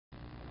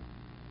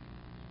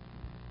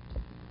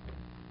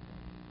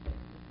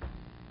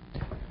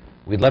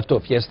We left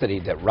off yesterday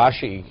that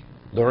Rashi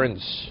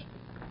learns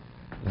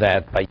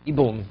that by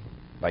Yibum,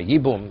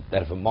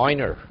 that if a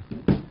minor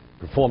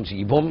performs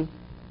Yibum,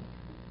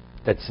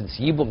 that since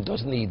Yibum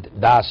doesn't need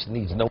das,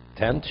 needs no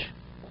intent,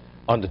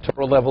 on the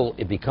Torah level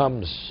it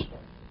becomes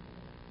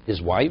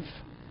his wife.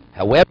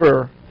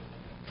 However,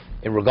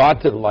 in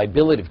regard to the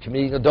liability of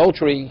committing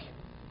adultery,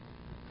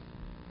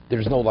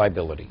 there's no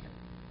liability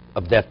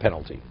of death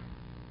penalty.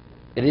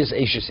 It is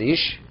Eishes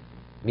Ish,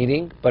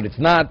 meaning, but it's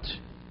not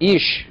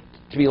Ish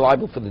to be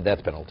liable for the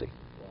death penalty.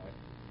 Why?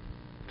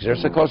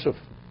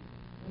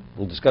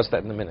 We'll discuss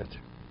that in a minute.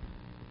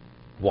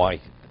 Why?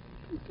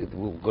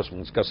 We'll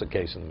discuss a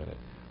case in a minute.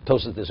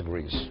 Tosas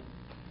disagrees.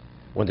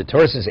 When the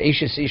Torah says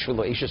Eishes Ish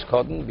v'lo Eishes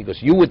Koden,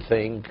 because you would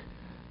think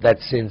that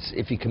since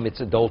if he commits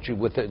adultery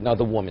with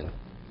another woman,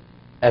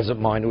 as a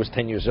minor who's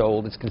 10 years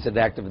old, it's considered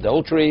active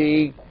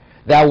adultery,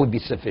 that would be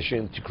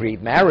sufficient to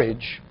create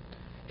marriage.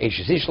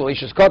 Eishes Ish v'lo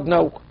Eishes Koden,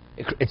 no,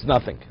 it's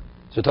nothing.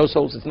 So Tosas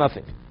holds it's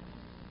nothing.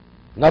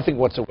 Nothing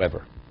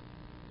whatsoever.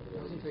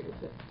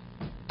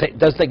 It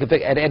does take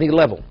effect at any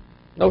level.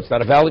 No, it's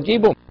not a valid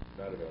Yibum.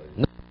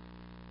 No.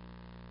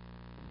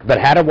 But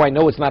how do I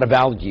know it's not a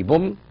valid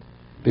Yibum?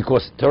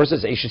 Because Torah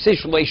says Eishes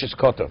Ish v'lo Eishes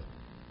Koton.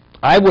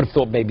 I would have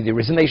thought maybe there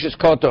is an Eishes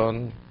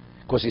Koton,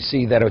 because you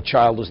see that a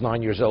child who's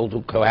 9 years old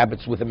who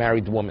cohabits with a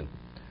married woman.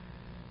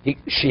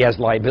 She has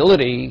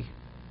liability,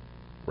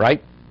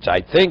 right? So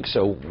I think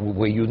so.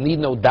 Where you need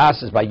no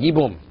das is by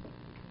Yibum.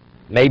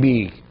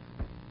 Maybe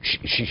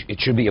it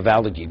should be a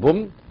valid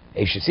Yibum.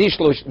 Eishes Ish,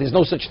 there's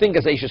no such thing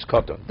as Eishes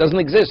Koton. It doesn't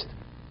exist.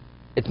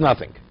 It's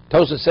nothing.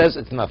 Tosas says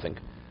it's nothing.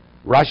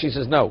 Rashi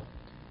says no.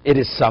 It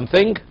is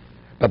something,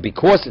 but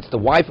because it's the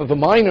wife of a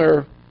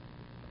minor,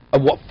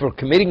 for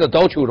committing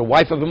adultery with a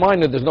wife of a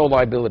minor, there's no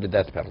liability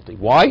death penalty.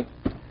 Why?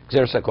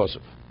 Gzer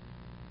Sakosov.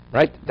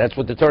 Right? That's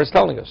what the Torah is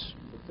telling us.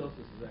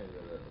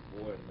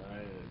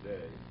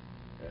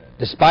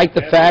 Despite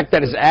the fact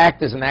that his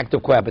act is an act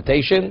of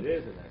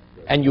cohabitation,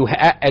 and you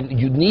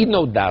need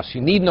no das,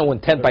 you need no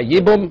intent by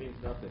Yibum,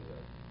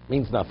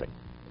 means nothing.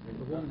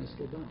 The woman is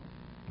still bound.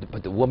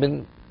 But the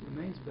woman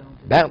remains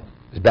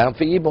is bound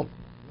for Yibum.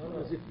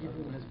 As if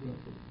Yibum has been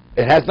fulfilled.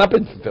 It has not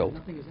been fulfilled.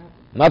 Nothing has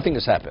happened. Nothing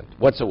has happened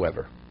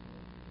whatsoever.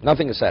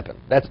 Nothing has happened.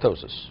 That's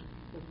Tosas.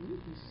 But he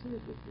said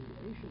that the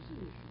Eishes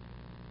Ish,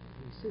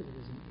 he said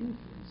there is an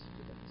influence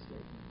to that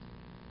statement.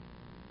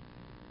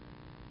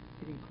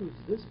 It includes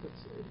this, but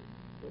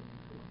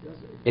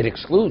it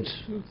excludes.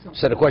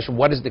 So the question,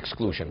 what is the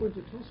exclusion?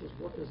 According to Tosas,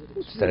 what does it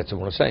exclude? That's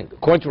what I'm saying.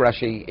 According to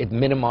Rashi, it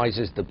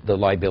minimizes the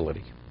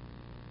liability.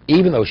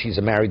 Even though she's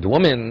a married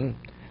woman,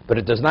 but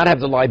it does not have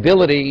the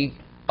liability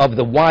of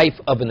the wife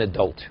of an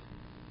adult,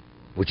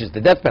 which is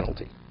the death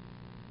penalty.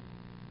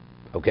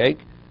 Okay?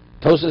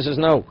 Tosas says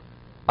no.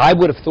 I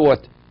would have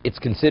thought it's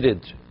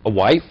considered a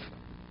wife.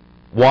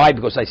 Why?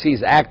 Because I see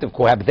his act of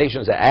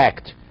cohabitation as an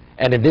act.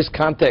 And in this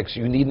context,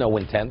 you need no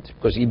intent,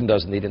 because he even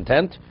doesn't need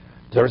intent.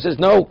 Torah says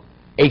no.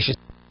 Eishes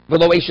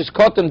v'lo Eishes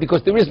Koton,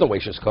 because there is no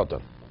Eishes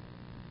Koton.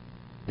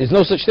 There's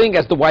no such thing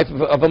as the wife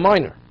of a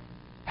minor.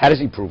 How does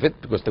he prove it?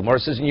 Because the Gemara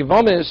says in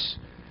Yevomis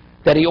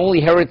that he only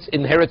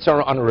inherits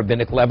her on a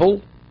rabbinic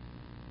level,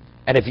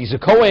 and if he's a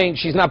Kohen,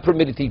 she's not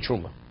permitted to eat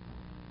Truma.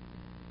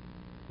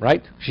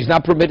 Right? She's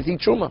not permitted to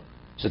eat Truma.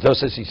 So Torah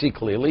says, you see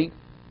clearly,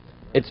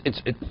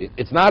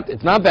 it's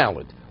not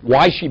valid.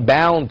 Why is she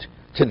bound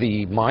to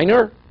the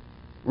minor?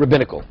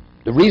 Rabbinical.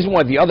 The reason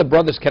why the other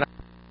brothers cannot.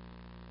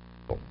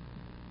 We're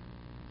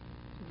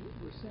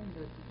saying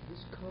that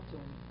this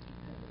Koton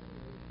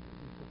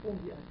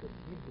performed the act of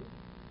Yibum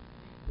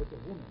with a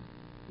woman.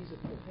 He's a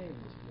Kohen,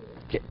 this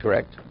boy.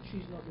 Correct.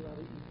 She's not allowed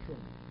to eat Truma.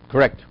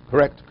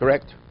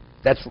 Correct.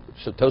 That's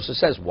so Tosas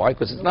says. Why?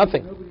 Because it's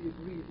nothing. Nobody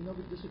agrees.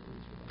 Nobody disagrees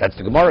with that. That's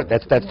the Gemara.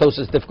 That's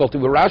Tosas' difficulty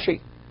with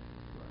Rashi.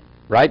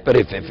 Right? But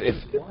if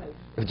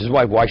it's his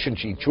wife, why shouldn't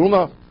she eat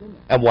Truma?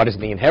 And what is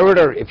the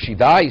inheritor? If she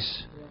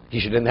dies, he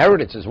should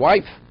inherit it. It's his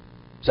wife.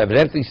 So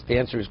evidently the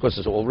answer is because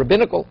it's all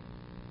rabbinical.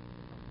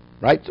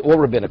 Right? It's all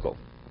rabbinical.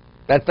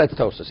 That's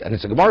Tosas. And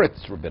it's a Gemara,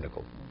 it's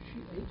rabbinical. If she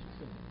ate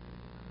Truma,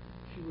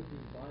 she would be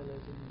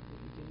violating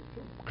the eating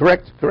of Truma.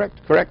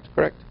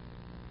 Correct.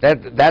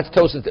 That's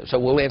Tosas. So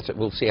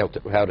we'll see how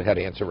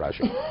to answer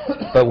Rashi.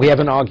 But we have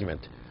an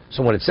argument.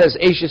 So when it says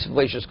Eishes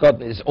v'lo Eishes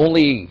Koton, is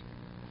only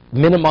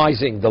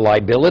minimizing the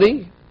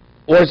liability,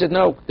 or is it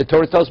no? The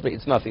Torah tells me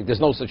it's nothing. There's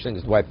no such thing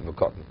as the wife of a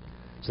Koton.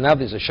 So now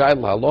there's a Shayla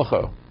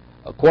Halacha.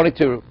 According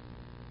to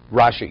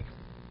Rashi,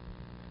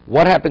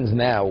 what happens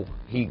now?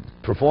 He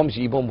performs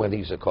Yibum when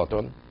he's a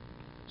Koton,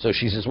 so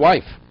she's his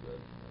wife.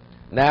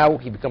 Now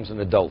he becomes an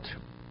adult.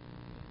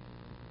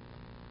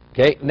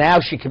 Okay, now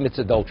she commits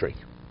adultery.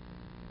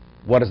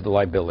 What is the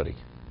liability?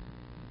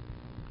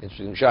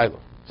 Interesting Shayla.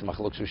 It's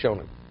Machlok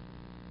Shushonim.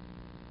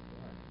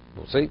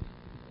 We'll see.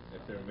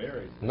 If they're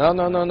married. No.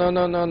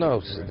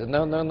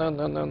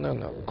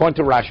 According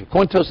to Rashi,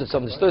 according to us, it's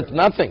understood. It's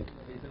nothing.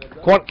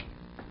 And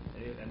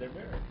they're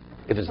married.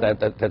 If it's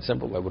that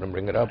simple, I wouldn't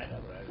bring it up.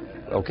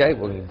 Okay,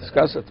 we'll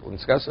discuss it.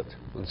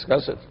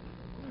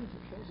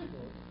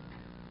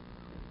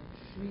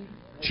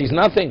 She She's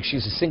nothing.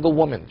 She's a single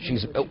woman.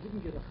 She's. She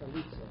didn't get a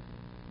chalitza.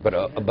 But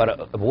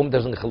a woman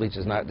doesn't get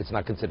chalitza. It's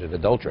not considered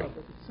adultery. No,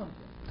 but it's something.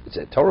 It's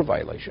a Torah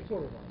violation.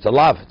 Torah violation. It's a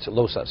lav. It's a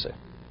lo saseh.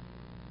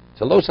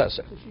 It's a lo saseh.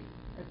 So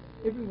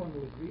everyone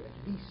will agree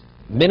at least.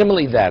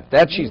 Minimally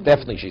that she's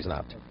definitely she's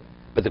not. Okay.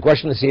 But the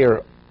question is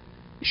here,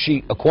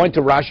 she, according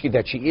to Rashi,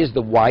 that she is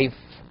the wife,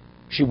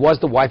 she was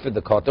the wife of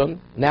the Koton,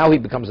 now he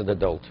becomes an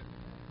adult.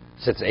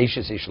 So it's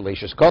Eishes Ish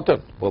Leishes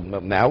Koton. Well,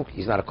 now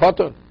he's not a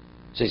Koton.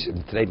 So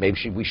today maybe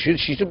she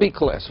should be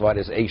classified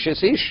as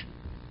Eishes Ish.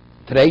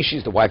 Today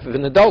she's the wife of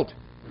an adult.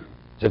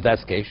 So if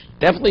that's the case,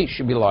 definitely she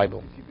should be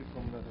liable. If you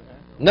perform another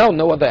act?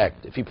 No other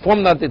act. If he performed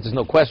another act, there's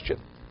no question.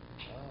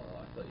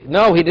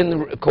 No, he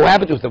didn't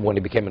cohabit with her when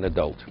he became an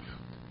adult.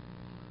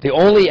 The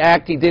only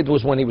act he did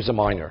was when he was a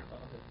minor.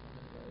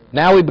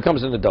 Now he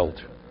becomes an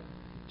adult.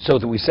 So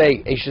do we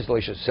say, Eishes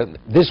Leishes,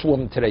 this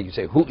woman today, you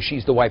say, who?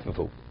 She's the wife of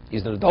who?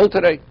 He's an adult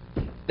today?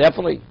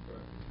 Definitely.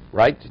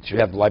 Right? She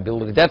have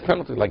liability, death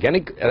penalty, like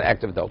any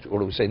act of adultery. Or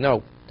do we say,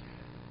 no?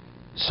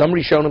 Some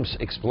Rishonim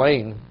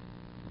explain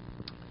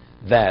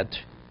that,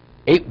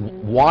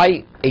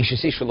 why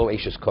Eishes Ish lo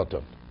Eishes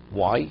Koton?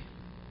 Why?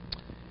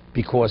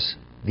 Because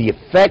the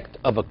effect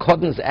of a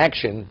Koton's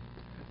action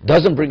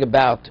doesn't bring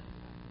about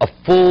a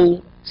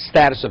full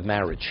status of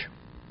marriage.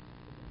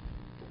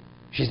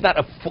 She's not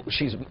a full,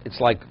 it's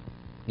like,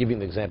 give you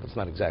an example, it's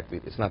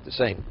not the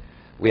same.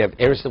 We have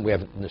Erison, we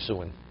have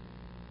Nesuin.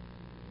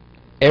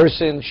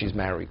 Erison, she's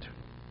married.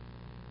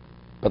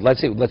 But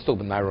let's talk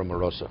about Naira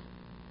Morosa.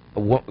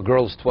 A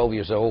girl is 12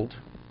 years old,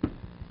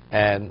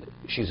 and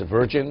she's a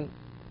virgin,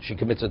 she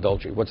commits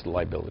adultery. What's the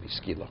liability?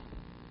 Skila.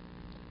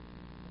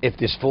 If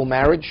there's full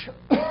marriage,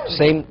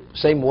 same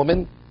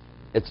woman,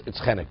 it's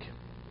chenek,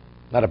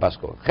 not a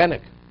basko.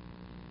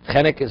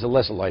 Chenek is a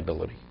lesser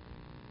liability,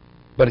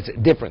 but it's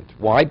different.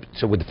 Why?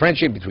 So we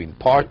differentiate between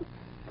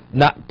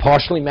not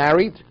partially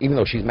married, even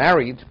though she's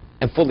married,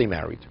 and fully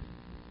married.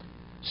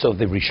 So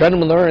the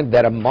Rishonim learned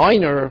that a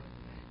minor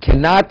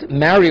cannot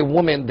marry a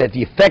woman that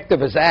the effect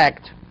of his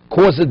act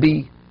caused to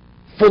be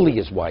fully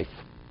his wife.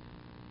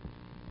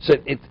 So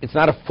it's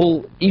not a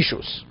full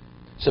ishus.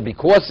 So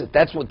because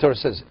that's what Torah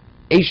says,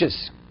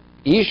 Eishes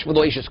Ish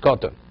v'lo Eishes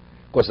Koton.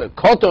 Because a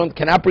Koton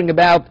cannot bring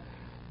about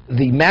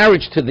the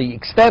marriage to the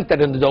extent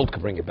that an adult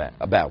can bring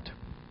about.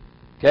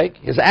 Okay?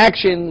 His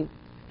act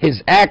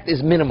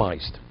is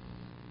minimized.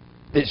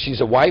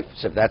 She's a wife,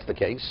 so if that's the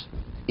case,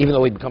 even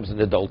though he becomes an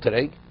adult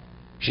today,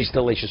 she's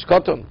still Eishes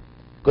Koton.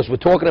 Because we're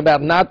talking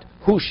about not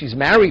who she's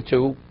married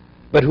to,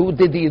 but who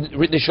did the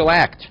initial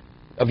act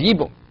of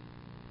Yibum.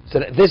 So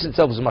this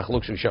itself is a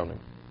machlok Rishonim.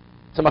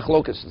 It's a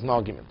machlokus, it's an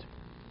argument.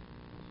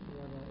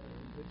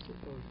 Let's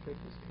suppose, take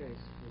this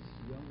case, this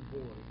young boy,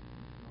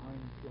 9+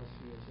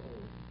 years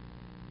old,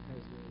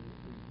 has a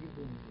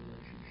Yibum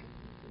relationship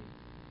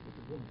with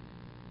a woman.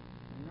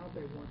 And now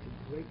they want to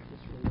break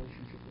this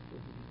relationship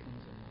before he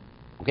becomes a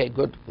man. Okay,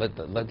 good.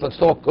 Let's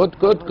talk. Good.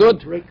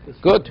 Break this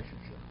Good.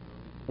 relationship.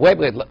 Wait.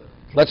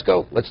 Let's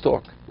go. Let's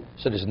talk.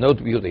 So there's no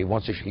beauty.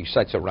 He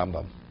cites a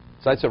Rambam.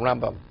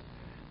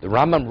 The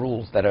Rambam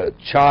rules that a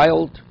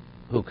child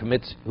who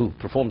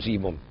performs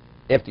Yibum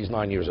after he's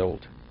 9 years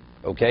old,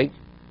 okay,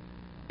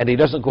 and he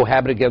doesn't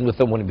cohabit again with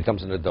them when he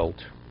becomes an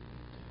adult,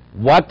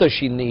 what does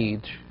she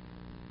need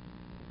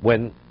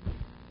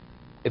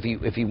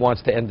if he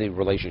wants to end the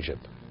relationship?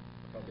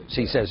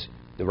 So he says,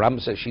 the Rambam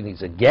says she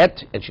needs a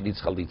get and she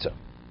needs chalitza.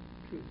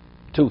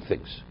 Two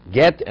things,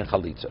 get and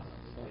chalitza.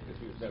 Because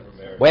he was never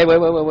married.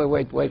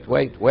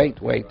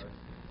 Wait.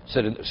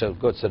 So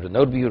the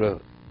Nod B'Yura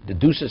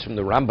deduces from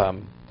the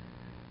Rambam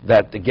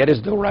that the get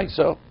is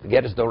doraisa.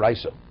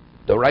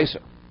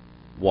 Doraisa.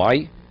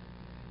 Why?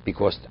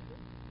 Because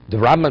the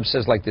Rambam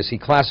says like this. He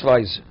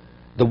classifies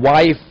the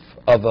wife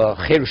of a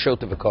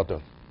cherushot of a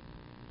koton,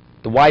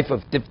 the wife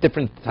of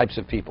different types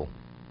of people.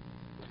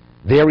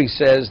 There he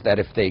says that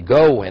if they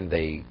go and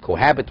they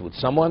cohabit with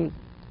someone,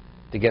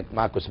 to get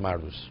makus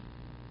marus,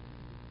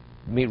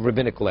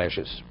 rabbinic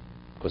lashes,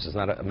 because it's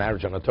not a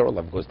marriage on a Torah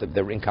level, because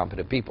they're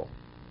incompetent people,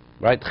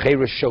 right?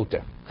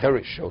 Cherushot.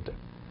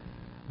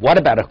 What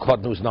about a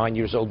kohen who's 9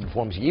 years old and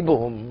performs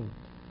Yibum?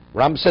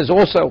 Ram says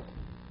also,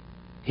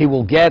 the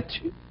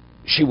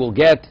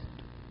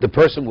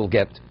person will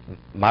get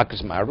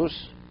makus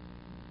marus,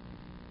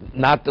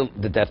 not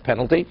the death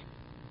penalty,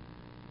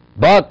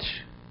 but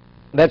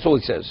that's all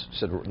he says.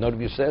 So none of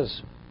you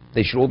says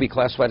they should all be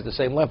classified at the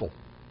same level.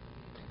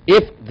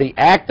 If the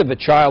act of a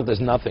child is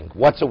nothing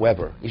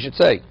whatsoever, you should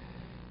say,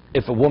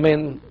 if a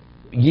woman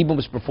Yibum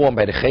is performed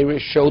by the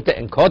Cheresh, Shota,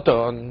 and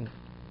Koton,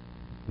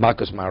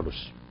 makus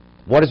marus.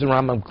 What is the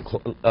Rambam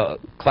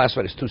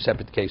classified as two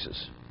separate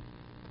cases?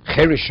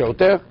 Cheresh,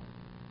 Shota,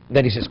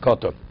 then he says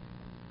Koton.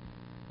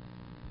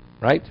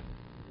 Right?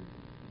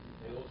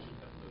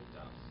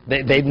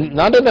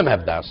 None of them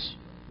have das.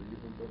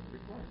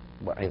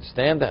 Well, I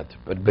understand that,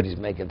 but he's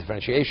making a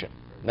differentiation.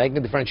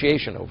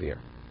 Over here.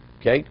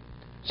 Okay?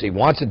 So he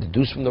wants it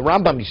deduced from the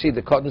Rambam. You see,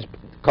 the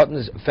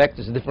Koton's effect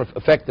is a different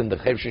effect than the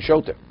Cheresh and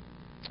Shota.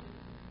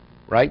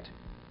 Right?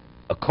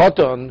 A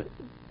Koton,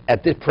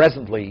 at this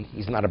presently,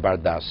 he's not a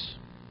bardas.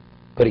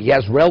 but he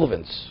has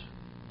relevance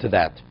to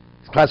that.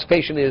 His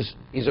classification is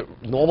he's a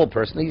normal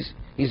person.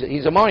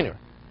 He's a minor.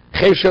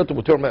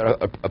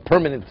 A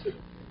permanent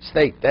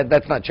state.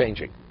 That's not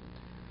changing.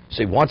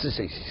 So he wants to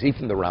see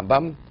from the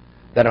Rambam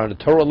that on a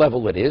Torah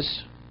level it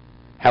is.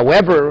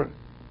 However,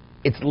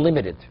 it's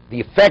limited. The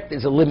effect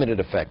is a limited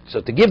effect.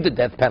 So to give the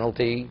death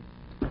penalty,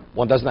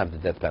 one doesn't have the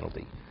death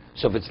penalty.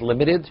 So if it's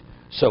limited,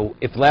 so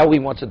if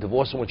Lawi wants to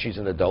divorce her when she's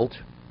an adult,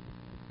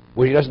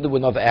 well, he doesn't do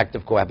another act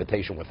of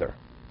cohabitation with her.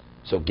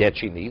 So get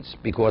she needs,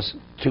 because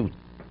to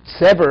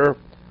sever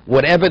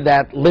whatever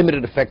that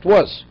limited effect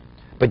was.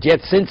 But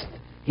yet, since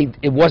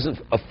it wasn't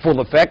a full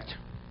effect,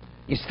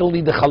 you still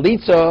need the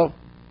chalitza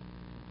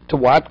to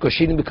what? Because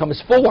she didn't become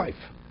his full wife.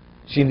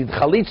 So you need the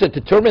chalitza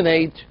to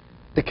terminate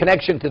the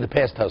connection to the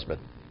past husband.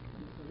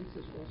 The chalitza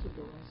is also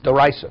doraisa.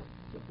 Doraisa.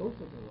 So both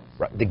are doraisa.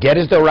 Right. The get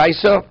is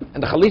doraisa,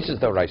 and the chalitza is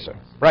doraisa.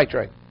 Right,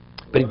 right.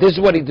 But this is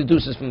what he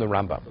deduces from the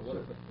Rambam. So what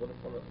if one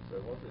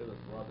of his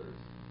brothers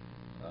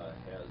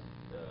has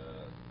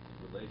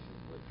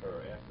relations with her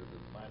after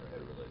the minor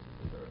had relations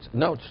with her?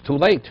 No, it's too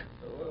late.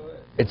 Wait.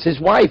 It's his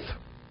wife.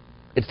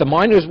 It's the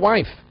minor's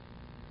wife.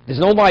 There's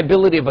no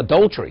liability of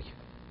adultery.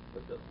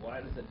 But why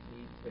doesn't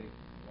he take?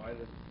 Because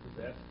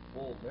that's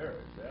full marriage.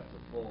 That's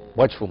a full.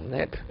 What's full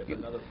marriage? If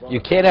another brother-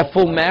 You can't have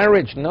full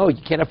marriage. No,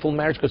 you can't have full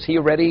marriage because he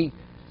already.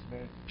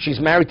 She's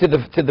married to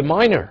the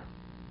minor.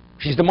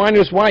 She's the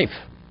minor's wife.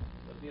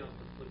 But the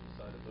flip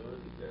side of it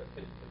is there.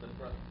 If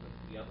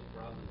the other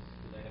brothers,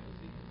 do they have to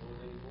seek the food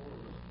anymore or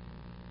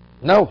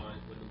not? No, Once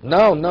the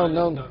no. minor's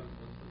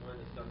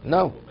done,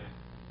 No. go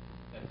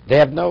back. They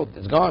have no.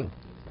 It's gone.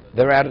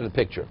 They're out of the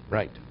picture.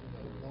 Right.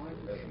 Why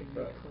would she need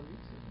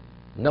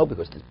chalitza? No,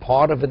 because it's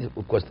part of it.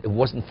 Because it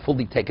wasn't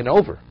fully taken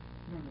over.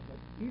 No, but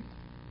if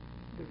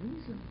the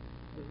reason,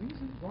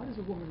 why does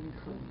a woman need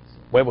chalitza?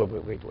 Wait.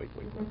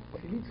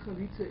 She needs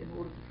chalitza in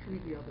order to free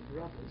the other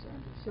brothers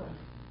and herself.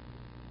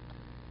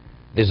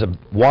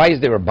 Why is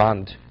there a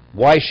bond?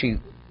 Why is she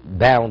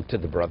bound to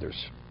the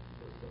brothers?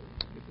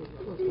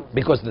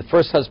 Because the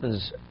first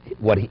husband's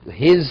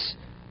his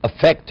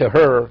effect to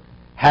her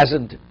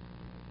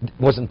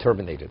wasn't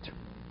terminated.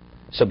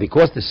 So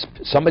because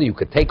somebody who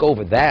could take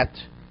over that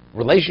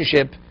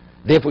relationship,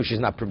 therefore she's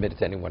not permitted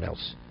to anyone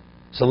else.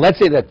 So let's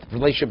say that the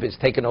relationship is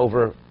taken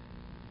over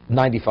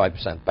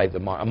 95% by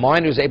a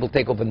minor is able to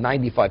take over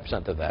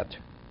 95% of that,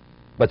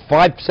 but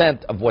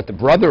 5% of what the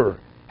brother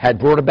had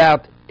brought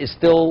about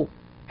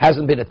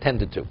hasn't been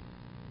attended to.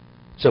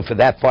 So for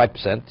that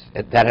 5%,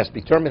 that has to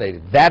be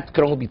terminated. That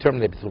can only be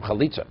terminated through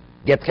chalitza.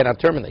 Get cannot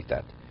terminate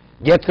that.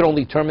 Get can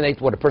only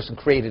terminate what a person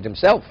created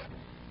himself.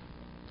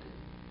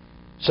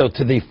 So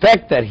to the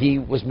effect that he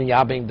was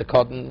miyabing the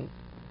cotton,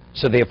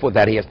 so therefore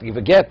that he has to give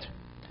a get.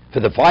 For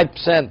the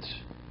 5%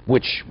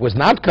 which was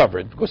not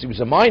covered because he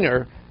was a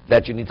minor,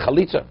 that you need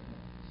chalitza.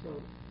 So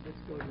let's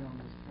go down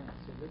this path.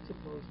 So let's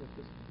suppose that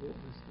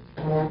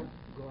this woman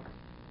got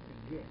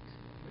a get,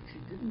 but she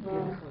didn't get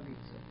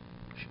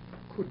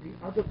chalitza. Could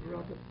the other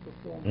brother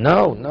perform?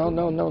 No.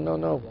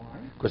 Why?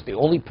 Because the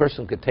only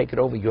person who could take it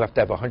over, you have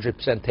to have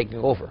 100% taking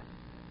over.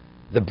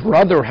 The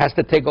brother has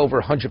to take over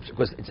 100%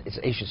 because it's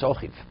Eishes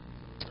Ochiv.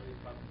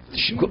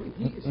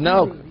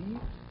 No.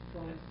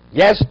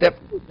 Yes,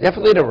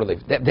 definitely they're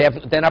relieved.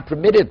 They're not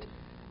permitted.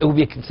 It would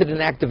be considered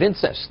an act of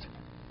incest.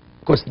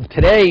 Because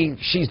today,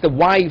 she's the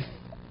wife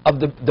of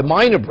the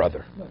minor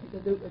brother. No, a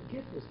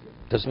get was given.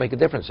 Doesn't make a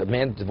difference. A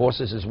man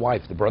divorces his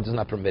wife. The brother's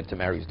not permitted to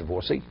marry his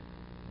divorcee.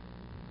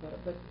 But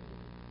the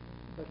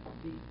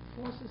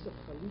forces of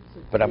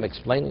chalitza. But I'm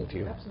explaining to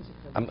you. The absence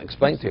of I'm chalitza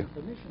explaining gives to you.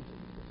 him permission to do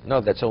this. No,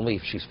 that's only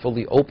if she's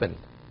fully open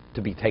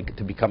to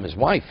become his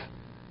wife.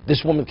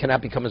 This woman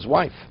cannot become his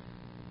wife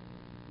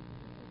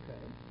Okay.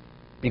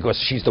 because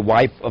she's the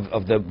wife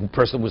of the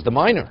person who was the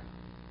minor.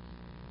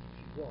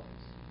 She was.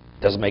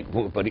 Doesn't make,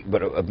 but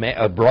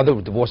a brother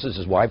who divorces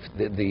his wife,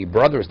 the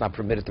brother is not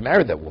permitted to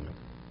marry that woman.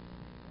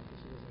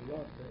 Because there was a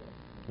lot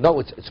there. No,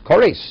 it's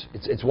kores.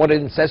 It's one of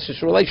the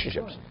incestuous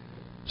relationships.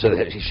 So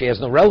that she has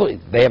no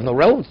relevance. They have no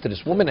relevance to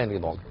this woman any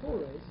longer.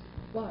 Kores,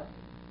 but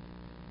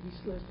he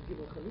still has to give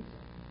her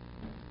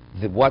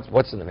chalitza.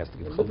 What's the name has to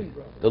give? The living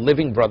brother. The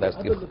living brother has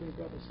The to other give. living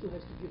brother still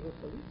has to give her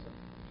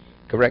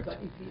chalitza. Correct. But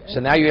if he So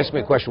now you ask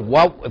me a question.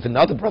 What if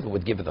another brother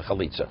would give her the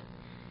chalitza?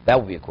 That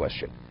would be a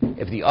question.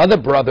 If the other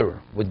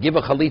brother would give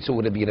a chalitza,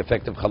 would it be an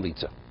effective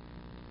chalitza?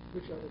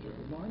 Which other,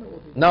 the minor or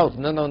the...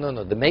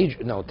 No. The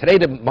major. No. Today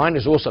the minor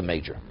is also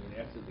major.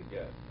 After the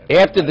get.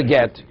 After the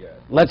get,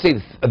 let's say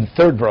the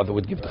third brother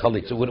would give the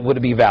chalitza. Would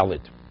it be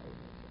valid?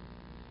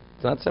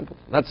 It's not simple.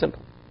 Not simple.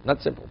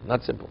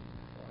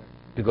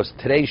 Because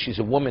today she's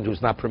a woman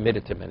who's not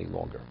permitted to him any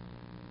longer.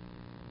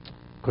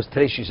 Because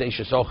today she's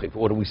Eishes Ochiv.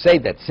 Or do we say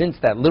that since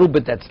that little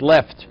bit that's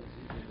left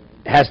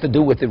has to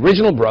do with the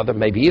original brother,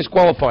 maybe he is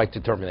qualified to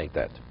terminate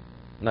that?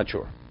 Not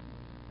sure.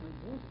 And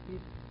what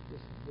if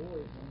this boy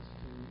wants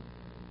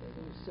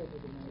to sever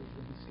the marriage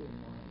when he's still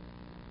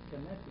minor?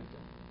 Can that be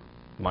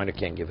done? Minor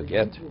can't give a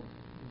get. The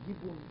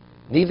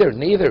yibum- Neither. It's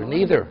 9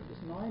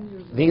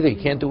 years of Neither. You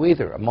being can't do minor.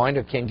 either. A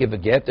minor can't give a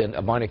get and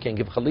a minor can't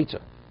give chalitza.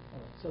 All right,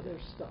 so they're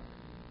stuck.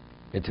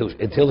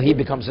 Until he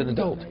becomes an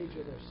adult. Age of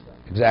their stuff.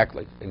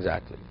 Exactly. There's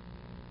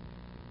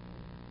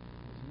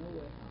no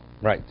way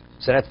out. Right.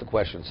 So that's the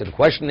question. So the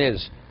question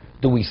is,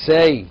 do we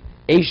say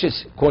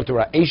Eishes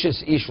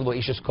Ish lo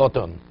Eishes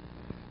Koton,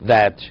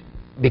 that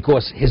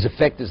because his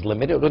effect is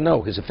limited, or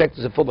no, his effect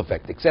is a full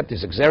effect, except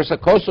his Exersa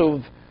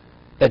Kosov,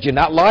 that you're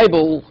not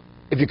liable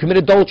if you commit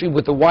adultery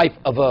with the wife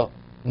of a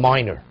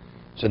minor.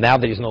 So now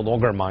that he's no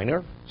longer a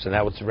minor, so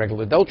now it's a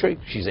regular adultery,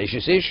 she's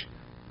Eishes Ish.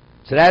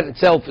 So that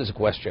itself is a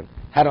question,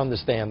 how to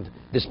understand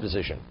this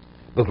position.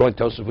 But according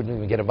to Tosfos, wouldn't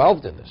even get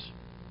involved in this,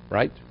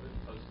 right?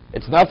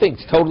 It's nothing,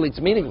 it's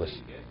meaningless.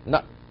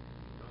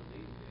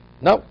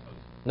 No,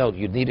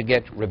 you need to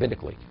get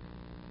rabbinically.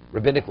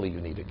 Rabbinically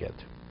you need to get.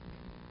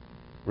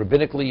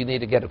 Rabbinically you need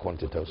to get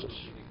according to Tosfos.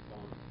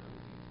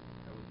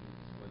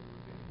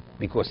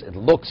 Because it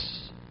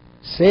looks,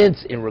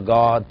 since in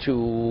regard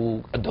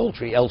to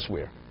adultery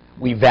elsewhere,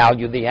 we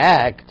value the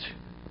act,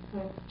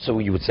 so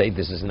you would say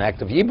this is an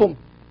act of Yibum,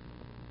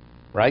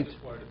 right?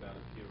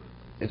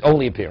 It's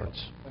only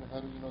appearance. And how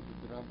do you know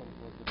that the Rambam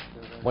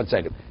was the 1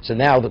 second. So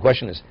now the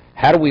question is,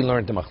 how do we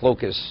learn the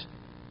Machlokes,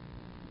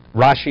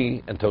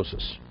 Rashi and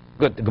Tosfos?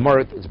 Good, the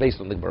Gemara is based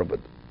on the Gemara,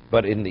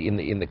 but in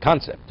the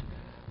concept.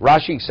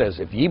 Rashi says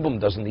if Yibum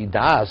doesn't need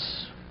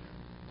Das,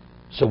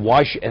 so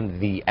why and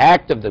the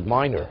act of the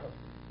minor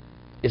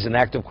is an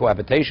act of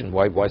cohabitation,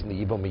 why isn't the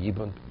Yibum a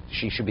Yibum?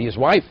 She should be his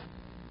wife,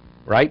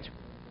 right?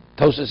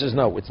 Tosfos says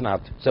no, it's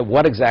not. So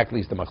what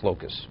exactly is the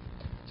Machlokes?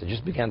 So I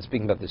just began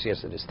speaking about this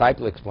yesterday.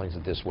 Steipler explains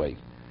it this way,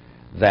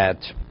 that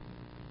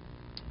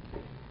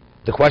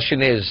the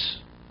question is,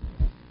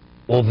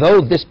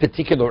 although this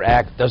particular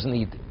act doesn't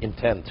need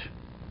intent,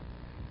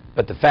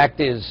 but the fact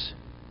is,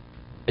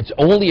 it's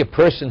only a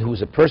person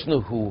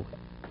who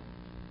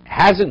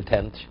has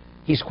intent,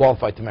 he's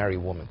qualified to marry a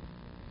woman.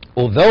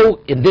 Although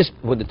in this,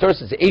 when the Torah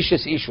says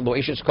Eishes Ish lo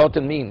Eishes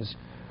Koton, means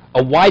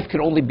a wife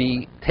can only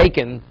be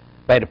taken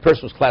by the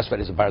person who's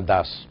classified as a bar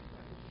das.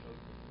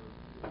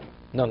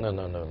 No.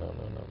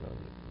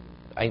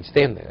 I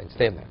understand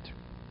that.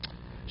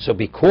 So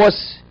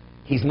because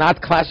he's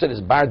not classified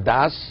as bar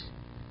das,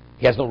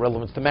 he has no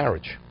relevance to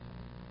marriage.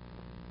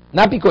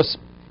 Not because,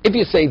 if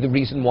you say the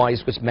reason why is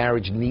because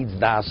marriage needs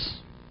das,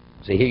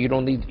 say here you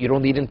don't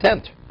need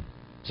intent.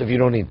 So if you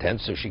don't need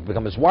intent, so she can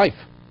become his wife.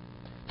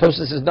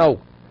 Tosfos says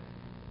no.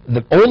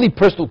 The only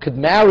person who could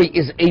marry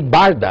is a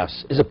bar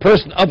das, is a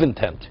person of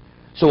intent.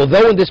 So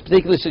although in this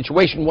particular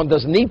situation one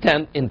doesn't need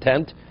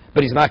intent,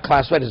 but he's not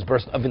classified as a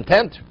person of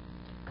intent.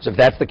 So if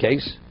that's the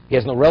case, he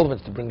has no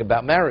relevance to bring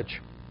about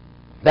marriage.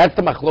 That's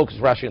the Machlokes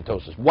Rashi and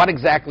Tosfos. What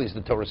exactly is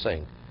the Torah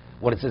saying?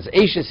 When it says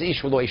Eishes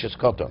Ish v'lo Eishes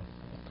Koton,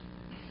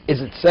 is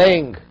it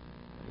saying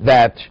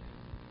that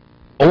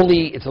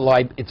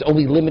it's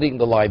only limiting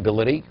the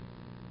liability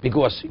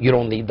because you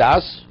don't need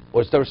das?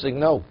 Or is Torah saying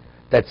no,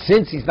 that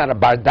since he's not a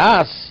bar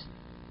das,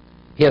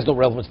 he has no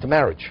relevance to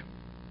marriage.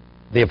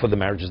 Therefore the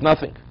marriage is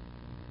nothing.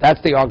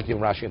 That's the argument in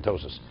Rashi and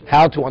Tosfos.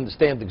 How to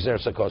understand the Gzer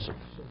Sakosov.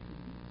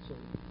 So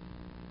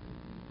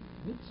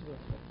mitzvah of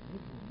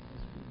Yibum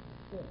has been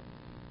performed,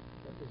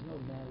 but there's no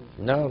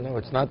marriage. No,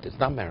 it's not. It's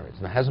not marriage.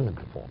 It hasn't been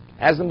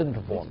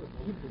performed.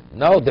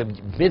 No, the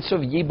mitzvah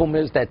of Yibum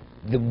is that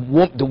the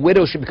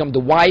widow should become the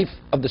wife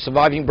of the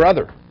surviving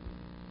brother.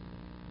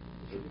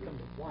 She should become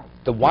the wife.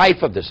 The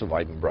wife of the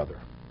surviving brother.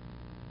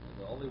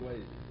 The only way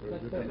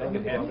But I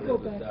mean, let me go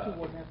back to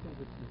what happened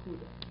with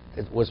Yehuda.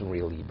 It wasn't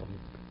real Yibum.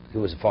 He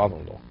was a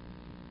father-in-law.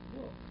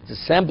 Well, It's a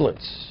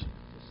semblance.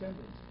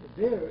 semblance. But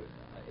there,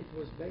 it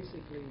was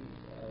basically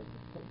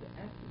the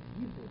act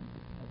of Yibum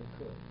had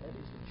occurred. That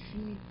is, that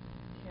she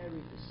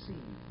carried the seed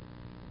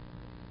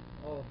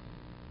of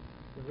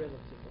the relative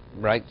of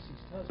the Right.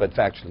 deceased husband. But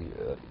factually,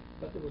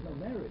 But there was no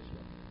marriage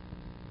then.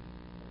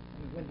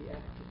 I mean, when the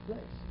act took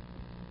place.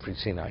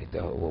 pre-Sinai,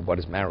 what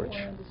is marriage? Oh,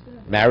 I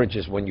understand. Marriage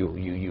is when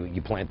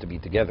you plan to be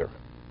together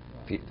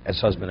as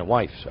husband and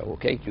wife. So,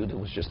 okay, Judah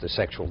was just a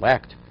sexual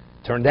act.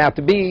 Turned out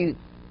to be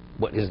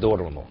what his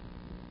daughter-in-law. So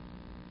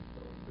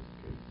in this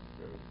case,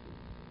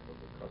 of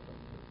the custom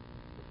to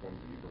perform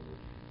the evil,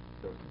 which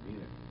doesn't mean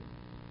anything.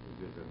 If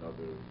there's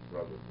another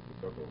brother,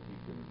 the couple,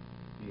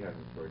 he has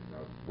his choice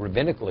now.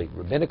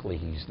 Rabbinically,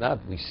 he's not.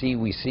 We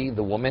see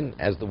the woman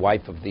as the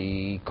wife of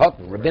the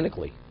cotton,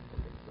 rabbinically.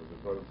 Okay, so the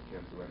brothers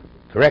can't do anything.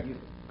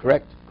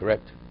 Correct.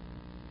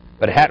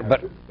 But They have to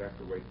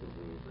wait till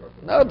the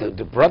custom. no,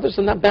 the brothers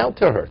are not bound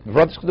to her. The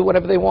brothers can do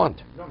whatever they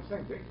want. No, I'm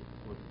saying they.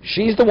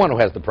 She's the one who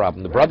has the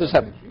problem. The brothers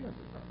have.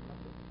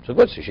 So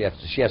good. So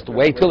she has to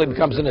wait till he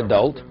becomes an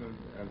adult,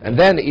 and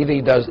then either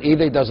he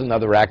does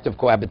another act of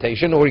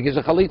cohabitation, or he gives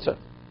a chalitza,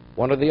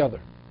 one or the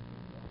other.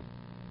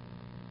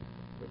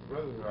 The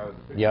brothers are out of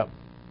the picture. Yeah.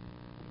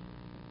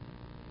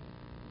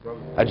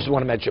 Brothers I just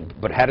want to mention,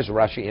 but how does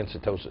Rashi answer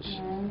Tosfos?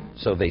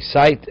 So they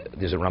cite,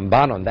 there's a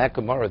Ramban on that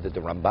Gemara that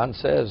the Ramban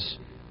says,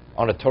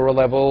 on a Torah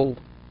level,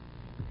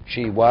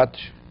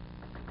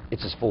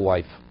 it's his full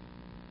wife.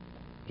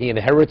 He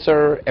inherits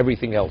her,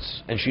 everything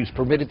else, and she's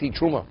permitted to eat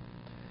truma.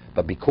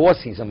 But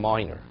because he's a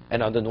minor,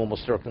 and under normal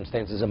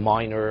circumstances a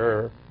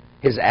minor,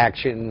 his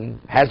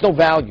action has no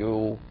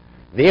value,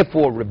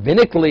 Therefore,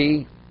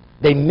 rabbinically,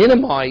 they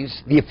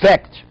minimize the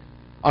effect.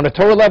 On a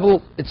Torah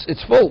level,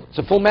 it's full. It's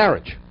a full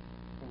marriage.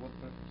 For what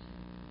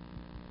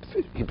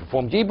purpose? He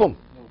performed Yibum.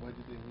 No, why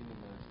did they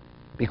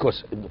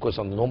minimize? Because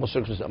on the normal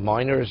circumstances, a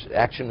minor's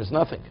action is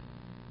nothing.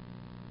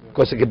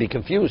 Because it could be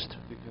confused.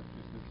 Because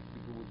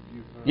people would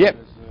view her Yeah. as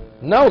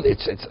No,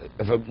 it's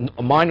if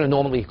a minor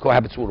normally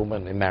cohabits with a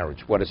woman in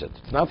marriage, what is it?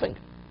 It's nothing,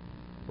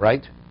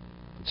 right?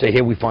 So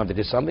here we find that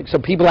there's something. So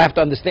people have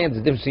to understand the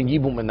difference between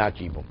Yibum and not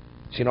Yibum.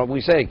 So you know what we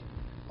say?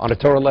 On a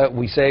Torah level,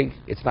 we say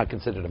it's not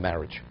considered a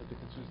marriage. But the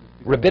concern is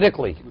that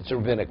Rabbinically, if it's the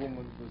rabbinic.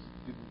 woman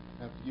didn't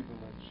have Yibum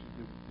and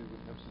they would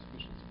have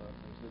suspicions about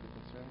her. Is that a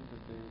concern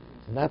that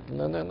they...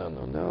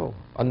 No.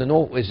 On the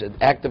no, is an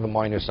act of a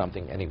minor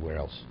something anywhere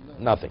else? No.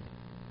 Nothing.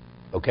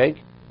 Okay?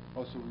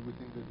 Also, we would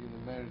think that in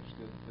a marriage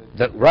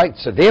Right.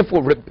 So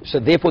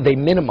therefore they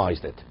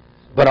minimized it.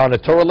 But on a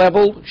Torah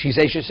level, she's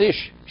Eshes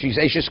Ish. She's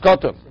Eshes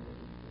Koton. So the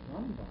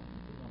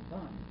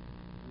Ramban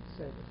would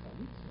say that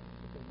Chalitza,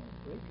 if they want to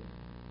break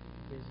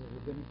it, is a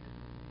rabbinic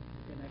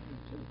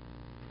enactment too.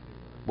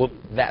 Well,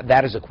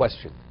 that is a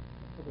question.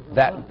 For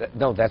the Ramban.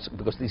 No, that's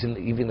because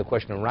even the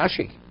question in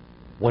Rashi,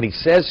 when he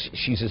says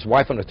she's his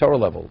wife on a Torah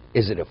level,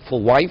 is it a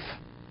full wife,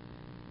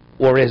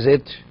 or is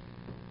it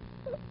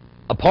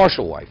a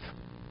partial wife?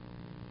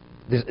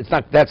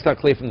 That's not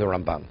clear from the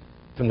Ramban.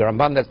 From the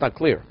Ramban, that's not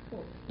clear.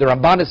 The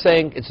Ramban is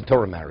saying it's a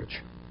Torah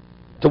marriage.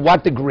 To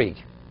what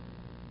degree?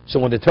 So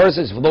when the Torah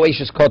says v'lo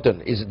eshes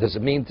koton, does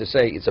it mean to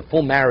say it's a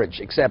full marriage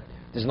except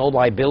there's no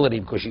liability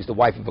because she's the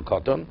wife of a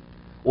koton?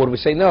 Or do we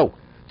say no?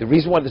 The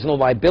reason why there's no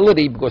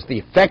liability because the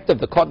effect of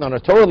the koton on a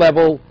Torah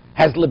level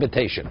has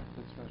limitation.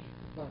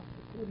 But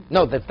according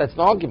No, that's an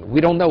argument.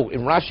 We don't know.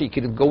 In Rashi, it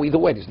could go either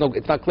way. It's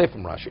not clear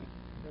from Rashi.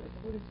 But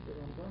according to the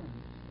Ramban,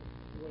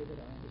 the way that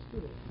I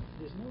understood it,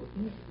 there's no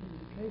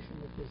indication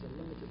that there's a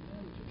limited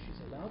marriage, and she's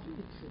allowed to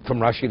eat truma. From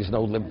Rashi, there's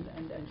no limit.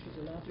 And she's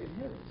allowed to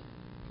inherit.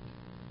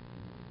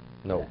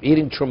 No,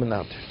 eating truma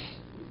not.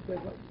 But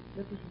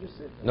that's what you just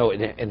said. No,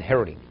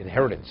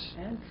 inheritance.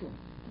 And truma.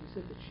 You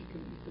said that she can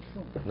eat the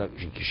truma. No,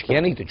 she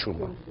can't eat the truma.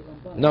 According to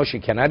the Ramban. No, she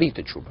cannot eat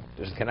the truma.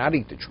 She cannot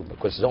eat the truma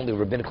because it's only a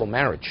rabbinical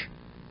marriage.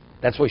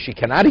 That's why she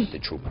cannot eat the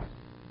truma.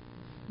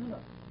 No.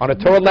 On a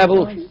Torah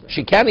level, Middle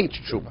she can eat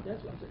truma.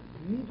 That's what I'm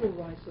saying. Middle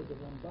rights of the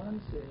Ramban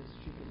says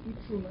she can eat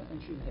truma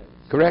and she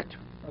inherits. Correct?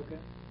 Okay.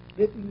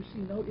 Therefore, you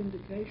see no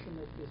indication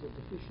that there's a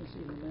deficiency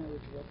in the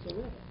marriage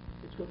whatsoever.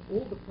 It's got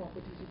all the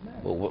properties of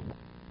marriage.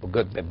 Well,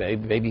 good.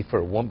 Maybe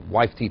for one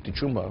wife to eat the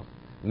truma,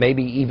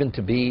 maybe even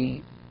to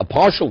be a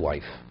partial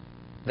wife,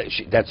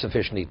 that's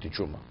sufficient to eat the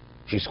truma.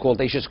 She's called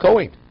Eshes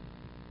Kohen.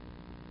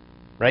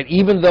 Right?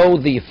 Even though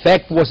the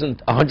effect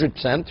wasn't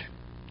 100%,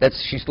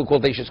 she's still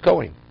called Eshes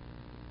Kohen.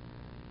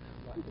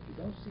 Right, but you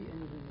don't see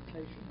any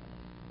limitation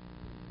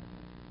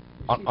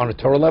On a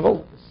Torah level?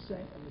 On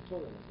the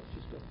Torah level,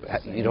 she's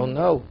got the same. You don't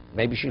know.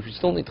 Maybe she would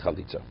still need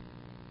chalitza.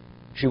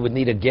 She would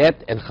need a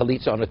get and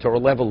chalitza on a Torah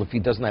level if he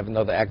doesn't have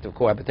another act of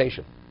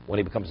cohabitation when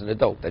he becomes an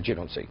adult. That you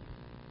don't see.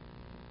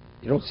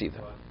 You don't see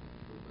that.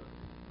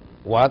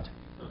 What?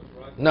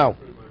 No.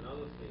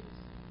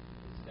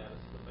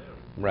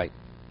 Right.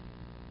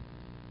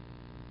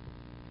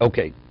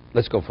 Okay,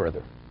 let's go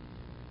further.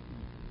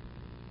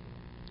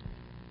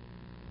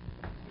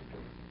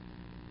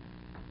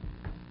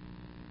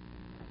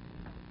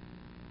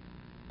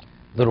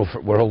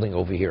 We're holding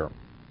over here.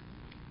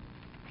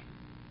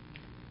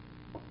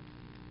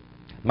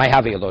 My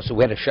Haviyalo. So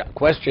we had a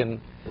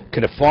question: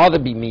 could a father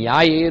be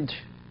miyayid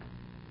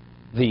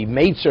the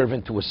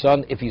maidservant to a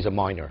son if he's a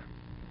minor?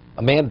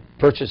 A man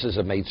purchases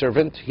a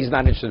maidservant. He's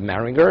not interested in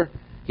marrying her.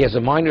 He has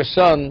a minor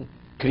son.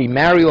 Could he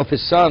marry off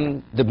his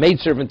son, the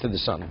maidservant to the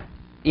son,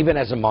 even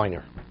as a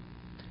minor?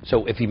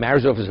 So if he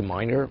marries off as a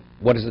minor,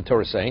 what is the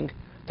Torah saying?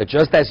 That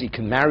just as he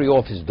can marry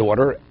off his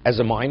daughter as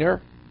a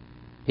minor,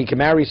 he can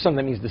marry his son.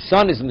 That means the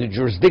son is in the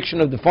jurisdiction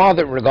of the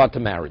father in regard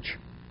to marriage.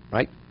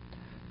 Right?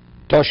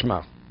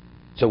 Toshma.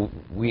 So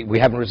we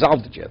haven't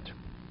resolved it yet.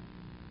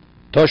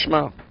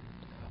 Toshma.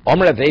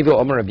 Omer Aveva,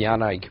 Omer Rav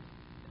Yanai,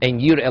 and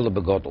Yud Ela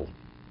Begodol.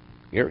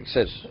 Here it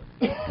says,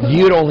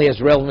 Yud only has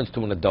relevance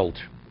to an adult.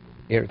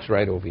 Here it's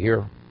right over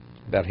here,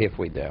 about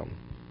halfway down.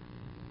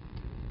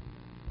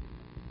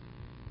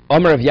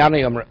 Omer Rav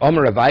Yanai,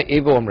 Omer Rav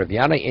Eva, Omer Rav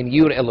Yanai, and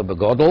Yud Ela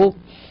Begodol,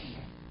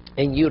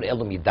 and Yud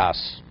Ela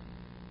Midas.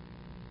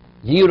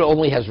 Yud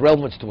only has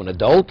relevance to an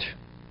adult,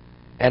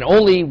 and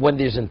only when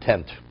there's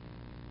intent.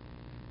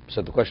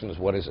 So the question is,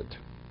 what is it?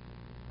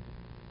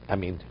 I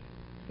mean,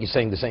 he's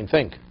saying the same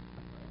thing,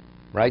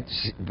 right?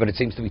 But it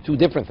seems to be two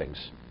different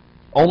things.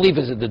 Only if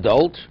it's an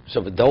adult, so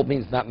if adult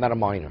means not a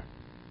minor.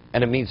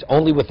 And it means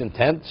only with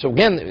intent, so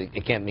again,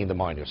 it can't mean the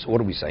minor. So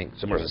what are we saying?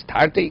 So Mar says,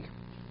 Tarti?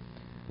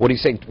 What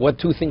he's saying, what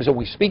two things are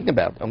we speaking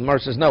about? And Mar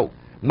says, no,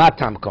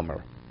 Matam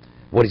Komer.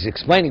 What he's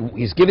explaining,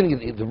 he's giving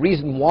you the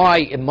reason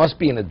why it must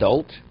be an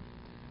adult.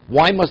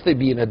 Why must there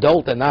be an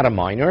adult and not a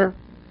minor?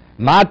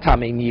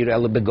 Matam Yir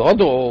El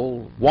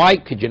Begodol. Why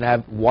could you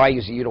have, why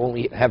is Yir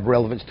only have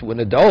relevance to an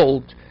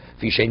adult?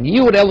 Fishen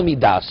Yir El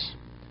Midas.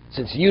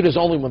 Since Yir is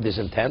only when there's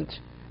intent,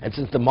 and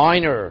since the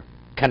minor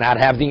cannot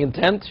have the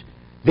intent.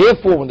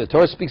 Therefore, when the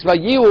Torah speaks about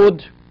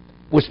Yehud,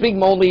 we're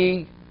speaking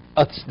only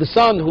of the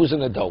son who's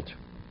an adult.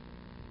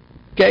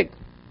 Okay?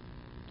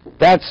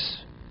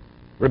 That's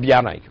Rabbi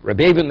Yanai.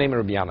 Rabbi Even named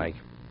Rabbi Yanai.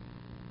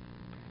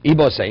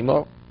 Ibo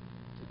Seimo.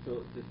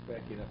 So just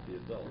backing up the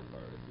adult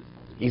part.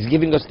 He's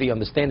giving us the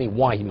understanding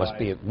why he must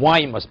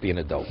be an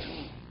adult.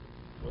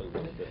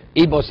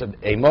 Ibo said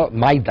Emo,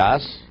 my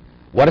das.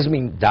 What does it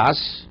mean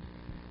das?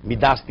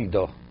 Midas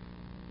tido.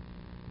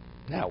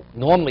 Now,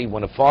 normally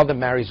when a father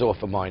marries off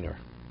a minor,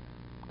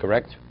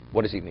 correct?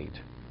 What does he need?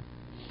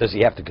 Does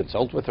he have to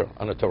consult with her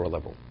on a Torah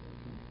level?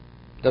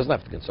 Doesn't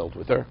have to consult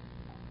with her.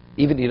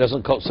 Even he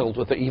doesn't consult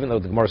with her, even though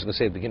the Gemara is going to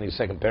say at the beginning of the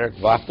second parak,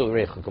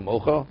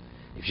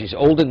 if she's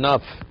old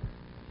enough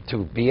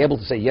to be able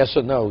to say yes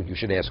or no, you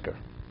should ask her.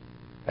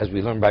 As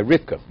we learned by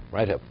Rivka,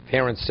 right? Her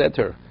parents said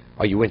to her,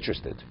 are you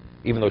interested?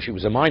 Even though she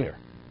was a minor.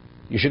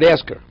 You should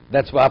ask her.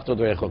 That's v'afto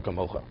d'recho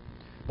kamocha.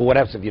 But what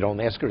happens if you don't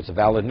ask her? It's a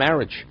valid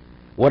marriage.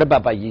 What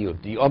about by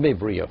Yiyud? The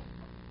Omevriya.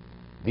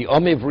 The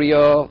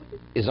Omevriya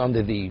is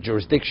under the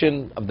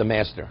jurisdiction of the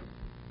master.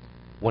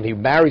 When he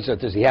marries her,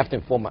 does he have to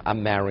inform her,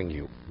 I'm marrying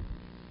you?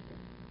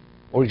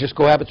 Or he just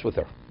cohabits with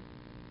her?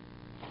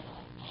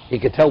 He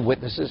could tell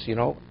witnesses, you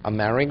know, I'm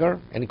marrying her,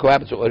 and he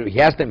cohabits with her. He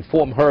has to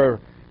inform her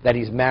that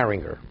he's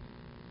marrying her.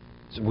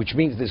 So, which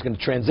means there's going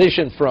to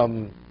transition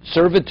from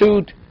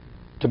servitude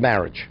to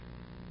marriage.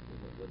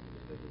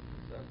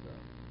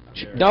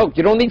 No,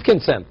 you don't need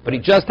consent, but he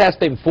just has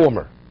to inform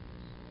her.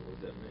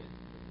 What does that mean?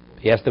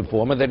 He has to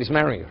inform her that he's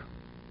marrying her.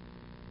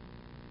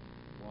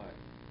 Why?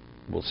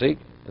 We'll see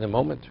in a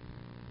moment.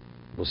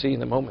 We'll see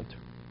in a moment.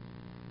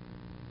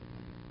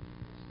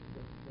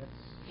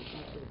 That's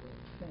sort of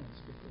a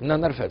offense. Because No,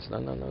 not offense. No.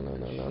 she has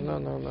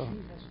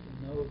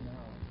to know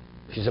now.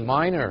 She's a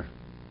minor.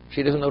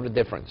 She doesn't know the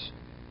difference.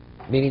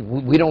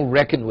 Meaning, we don't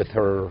reckon with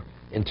her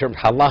in terms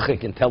of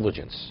halachic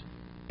intelligence.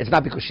 It's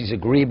not because she's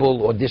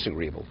agreeable or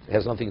disagreeable. It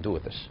has nothing to do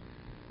with this.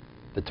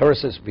 The Torah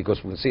says,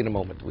 because we'll see in a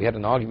moment, we had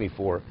an argument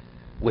before,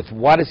 with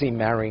what is he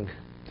marrying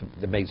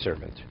the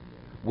maidservant?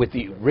 With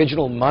the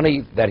original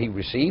money that he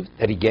received,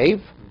 that he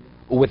gave,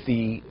 or with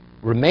the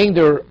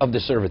remainder of the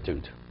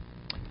servitude?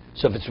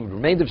 So if it's the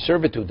remainder of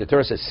servitude, the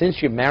Torah says,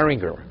 since you're marrying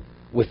her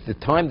with the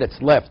time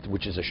that's left,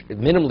 which is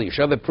minimally a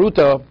shavet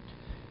pruta,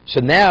 so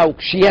now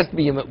she has to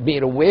be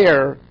made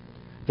aware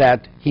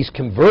that he's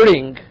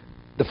converting,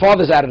 the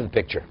father's out of the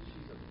picture.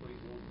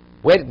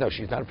 Wait, no,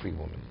 she's not a free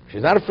woman.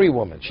 She's not a free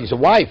woman. She's a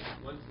wife.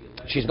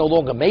 She's no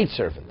longer a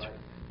maidservant.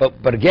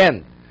 But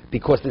again,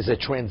 because there's a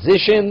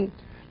transition,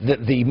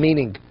 the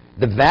meaning,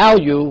 the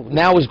value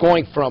now is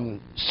going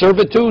from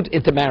servitude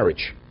into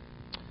marriage.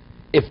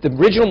 If the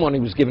original money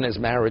was given as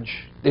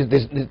marriage,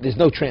 there's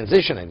no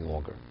transition any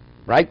longer,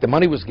 right? The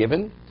money was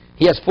given.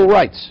 He has full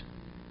rights.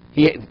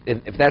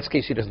 If that's the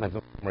case, he doesn't have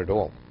no at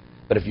all.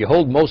 But if you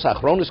hold Mos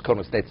Achronis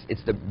Konos,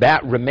 it's the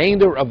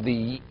remainder of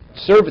the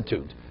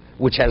servitude,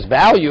 which has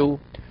value,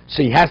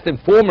 so he has to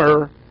inform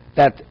her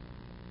that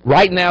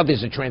right now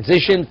there's a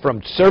transition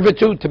from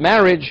servitude to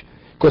marriage,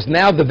 because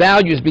now the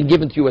value has been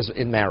given to you as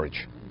in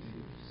marriage.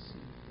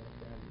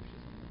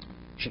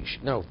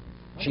 No,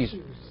 she's.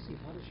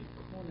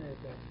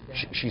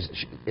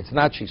 It's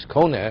not she's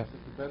koneh.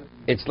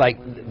 It's like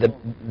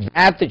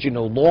that you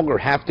no longer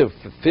have to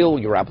fulfill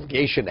your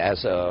obligation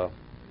as a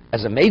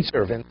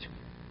maidservant.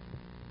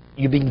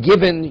 You've been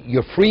given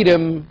your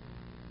freedom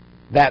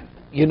that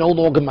you're no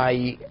longer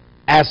my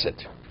asset,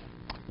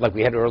 like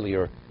we had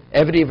earlier.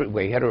 If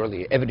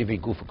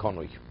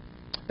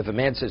a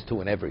man says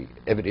to an every,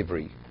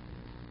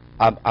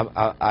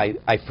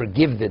 I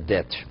forgive the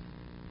debt,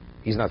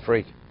 he's not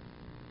free,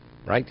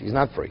 right? He's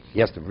not free. He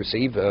has to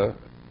receive a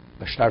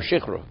shtar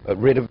shichra, a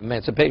writ of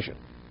emancipation,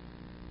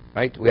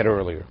 right? We had it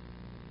earlier.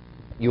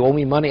 You owe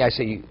me money, I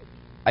say,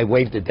 I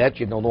waive the debt,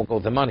 you no longer owe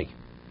the money.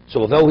 So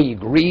although he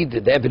agreed,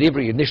 the Eved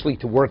Ivri initially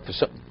to work for,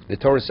 the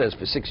Torah says,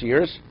 for 6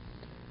 years,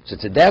 so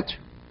it's a debt,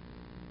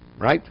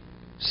 right?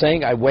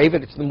 Saying I waive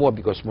it, it's no more,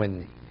 because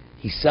when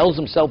he sells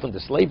himself into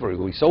slavery,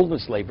 or he sold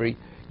into slavery,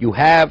 you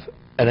have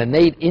an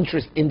innate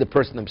interest in the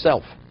person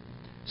himself.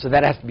 So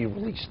that has to be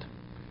released.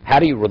 How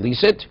do you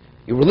release it?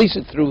 You release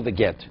it through the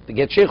get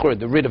shechor,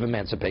 the writ of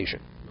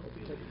emancipation.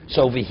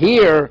 So over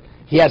here,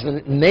 he has an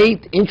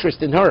innate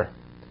interest in her.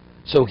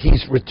 So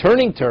he's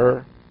returning to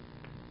her,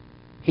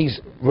 he's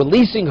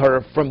releasing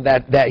her from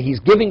that he's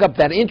giving up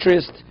that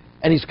interest,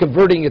 and he's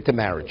converting it to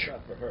marriage. It's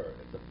not for her,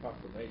 it's a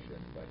proclamation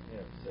by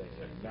him saying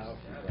that now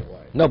she's my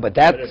wife. No, but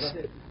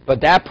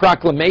that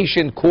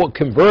proclamation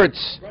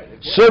converts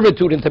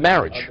servitude into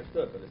marriage.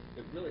 Understood, but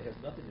it really has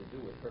nothing to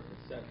do with her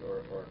consent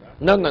or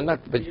not. No,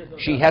 but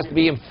she has to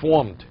be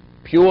informed.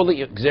 Purely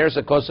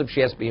exersa kosov,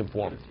 she has to be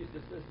informed. If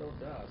there's no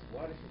das,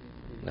 why does she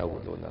need to be No.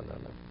 informed?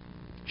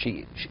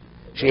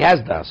 She has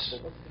das.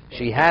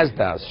 She has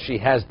das. She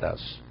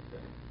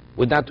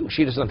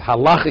doesn't have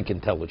halachic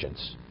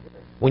intelligence.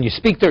 When you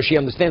speak to her, she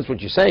understands what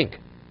you're saying.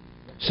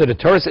 So the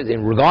Torah says,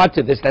 in regard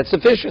to this, that's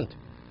sufficient.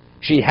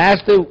 She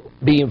has to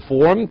be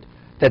informed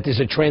that there's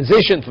a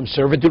transition from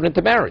servitude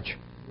into marriage.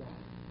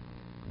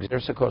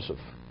 Exersa kosov.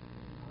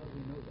 How do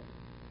we know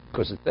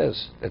because it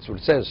says, that's what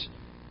it says.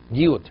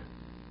 Yud.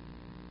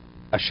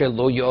 Asher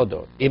lo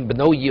yodo. Im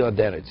b'no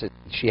yoden.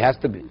 She has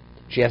to be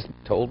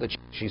told that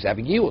she's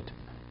having Yud.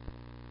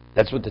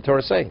 That's what the Torah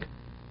is saying.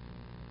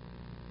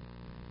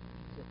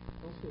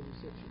 Also,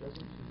 he said she doesn't,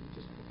 he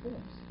just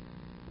performs.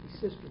 He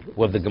says to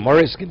Well, the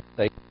Gemara is going to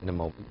say in a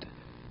moment.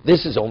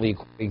 This is only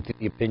according to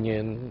the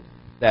opinion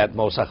that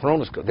Mos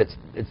Achronos,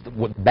 it's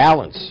the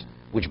balance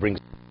which brings.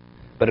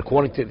 But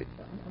according to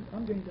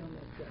I'm going down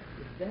that track.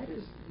 If that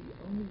is the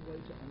only way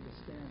to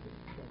understand it,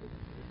 that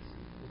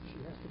she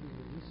has to be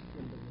released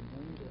from the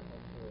remainder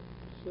of her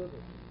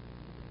service,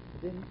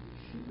 then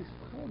she is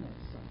Kona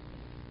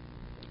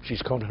something.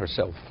 she's Kona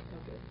herself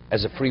Okay.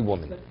 as a free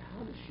woman. But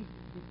how does she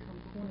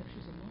become Kona if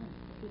she's a minor?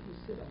 I thought you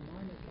said a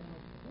minor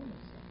cannot Kona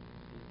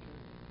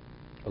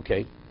something.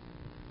 Okay?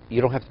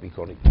 You don't have to be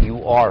Kona.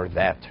 You are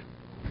that.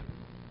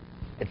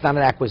 It's not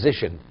an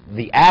acquisition.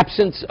 The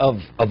absence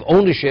of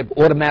ownership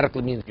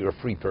automatically means you're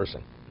a free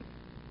person.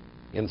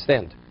 You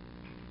understand?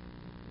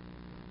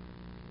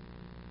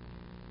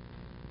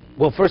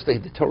 Well, first, the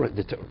Torah,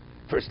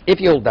 first, if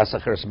you hold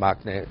Dasacheres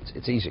Makne,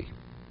 it's easy.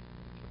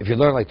 If you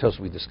learn like Tosfos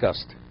we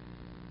discussed,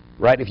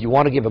 right? If you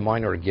want to give a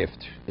minor a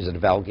gift, is it a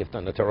valid gift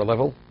on the Torah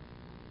level?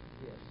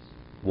 Yes.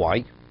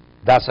 Why?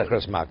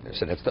 Dasacheres Makne.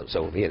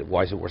 So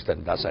why is it worse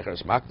than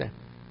Dasacheres Makne?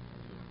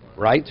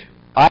 Right?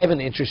 I have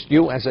an interest in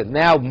you, and said,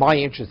 now my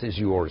interest is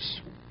yours.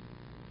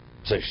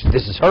 So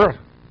this is her.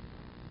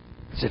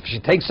 So if she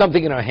takes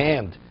something in her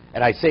hand,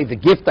 and I say, the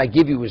gift I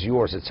give you is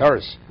yours, it's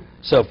hers.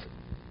 So if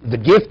the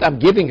gift I'm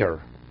giving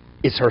her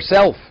is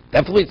herself,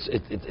 definitely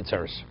it's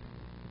hers.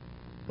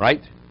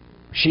 Right?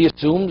 She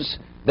assumes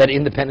that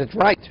independent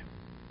right.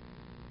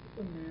 If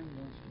a man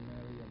wants to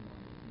marry a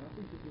minor,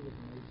 nothing to do with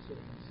maid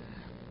servants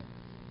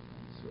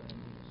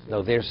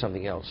No, there's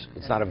something else.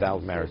 It's not a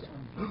valid marriage.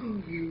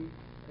 I'm giving you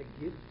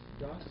a gift,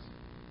 thus,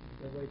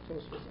 the way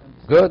Tosfos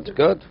Good, understands it.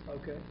 good.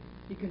 Okay.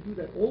 He can do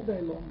that all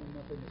day long and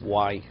nothing is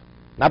Why?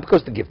 Not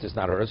because the gift is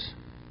not hers.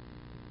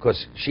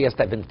 Because she has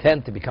to have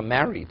intent to become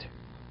married.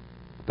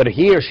 But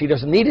here, she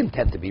doesn't need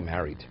intent to be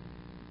married.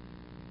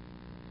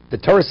 The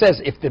Torah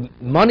says if the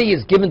money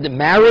is given to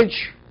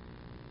marriage,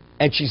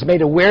 and she's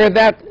made aware of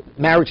that,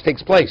 marriage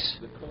takes place.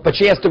 But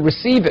she has to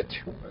receive it.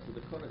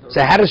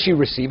 So how does she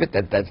receive it?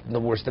 That's no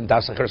worse than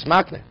Dasacheres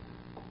Makne. The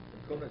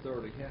Kohen's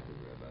already happy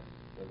with that.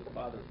 When the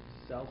father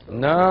sells her.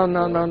 No.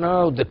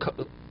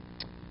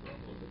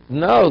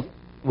 No,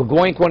 we're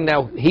going to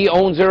now. He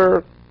owns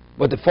her.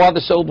 What the father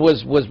sold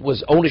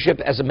was ownership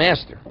as a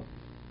master,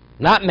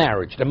 not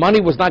marriage. The money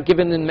was not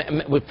given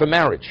for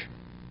marriage.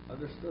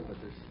 Understood, but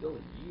there's still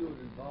a yield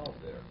involved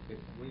there.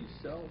 When you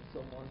sell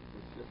someone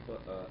for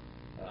just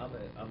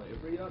I'm a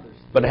Ivriya,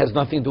 But it has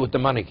nothing to do with the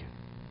money.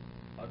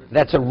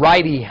 That's a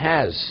right he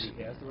has.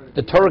 He has the right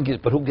The Torah gives,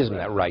 but who gives him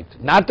that right?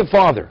 Not the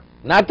father.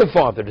 Not the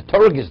father. The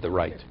Torah gives the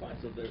right. That's fine.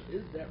 So there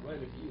is that right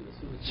of yield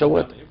as soon as So you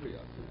what? become an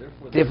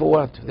Ivriya. Therefore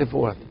what?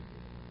 Therefore what?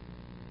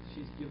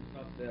 She's given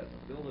up that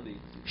ability.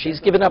 She's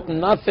given up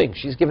nothing.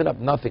 She's given up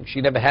nothing.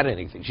 She never had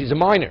anything. She's a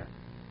minor.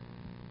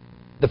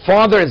 The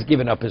father has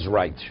given up his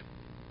right.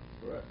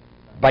 Correct.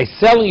 By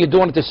selling your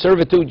daughter to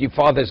servitude, your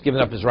father has given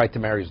up his right to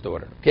marry his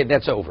daughter. Okay,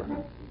 that's over.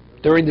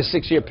 During the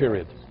 6-year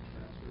period.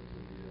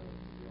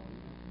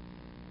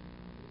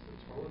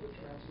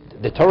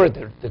 The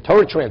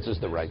Torah transfers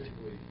the right.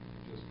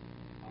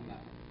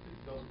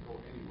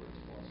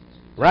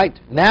 Right.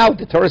 Now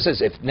the Torah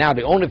says if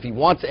he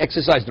wants to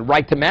exercise the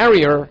right to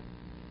marry her,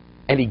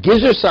 and he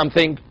gives her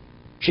something,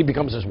 she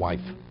becomes his wife.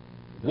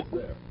 It's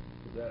there.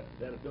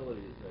 That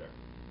ability is there.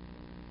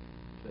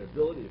 The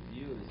ability of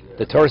yield is there.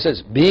 The Torah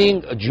says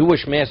being a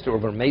Jewish master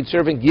over a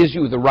maidservant gives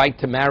you the right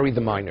to marry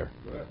the minor.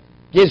 Correct.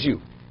 Gives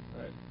you.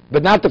 Right.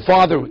 But not the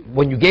father.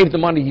 When you gave the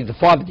money, the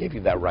father gave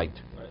you that right.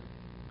 Right.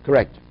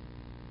 Correct.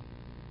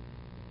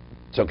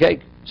 It's okay.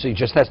 So he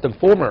just has to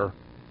inform her,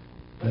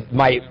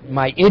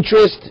 my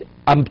interest,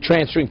 I'm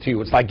transferring to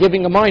you. It's like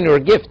giving a minor a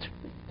gift.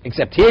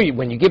 Except here,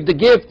 when you give the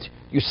gift,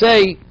 you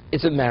say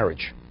it's a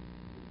marriage.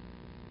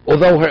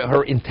 Although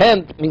her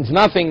intent means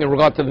nothing in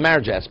regard to the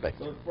marriage aspect.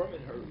 So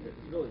informing her has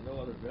really no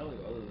other value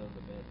other than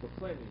the man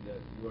proclaiming that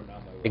you are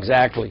not my wife.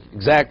 Exactly.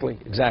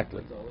 That's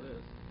all it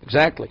is.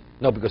 Exactly.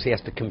 No, because he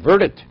has to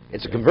convert it.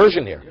 It's a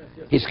conversion here.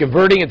 Yes. He's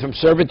converting it from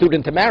servitude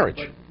into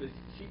marriage. But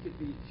she could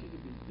be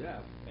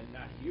deaf and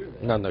not hear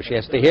that. No, she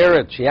has to hear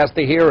it. She has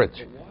to hear it.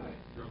 But why?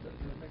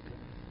 Doesn't make sense.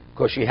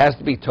 Because she has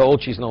to be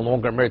told she's no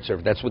longer a married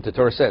servant. That's what the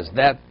Torah says.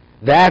 That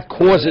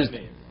causes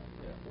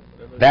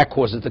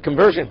the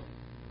conversion.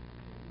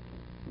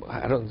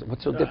 I don't.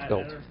 What's so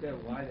difficult? I don't understand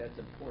why that's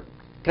important.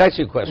 Can I ask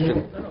you a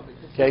question? No,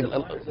 Okay.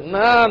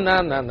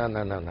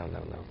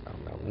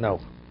 No.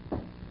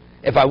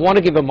 If I want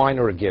to give a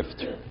minor a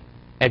gift,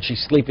 and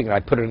she's sleeping, and I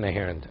put it in her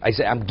hand, I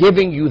say, I'm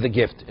giving you the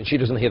gift, and she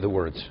doesn't hear the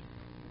words.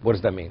 What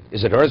does that mean?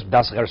 Is it hers?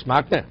 Dasacheres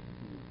Makne?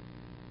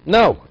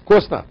 No, of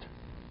course not.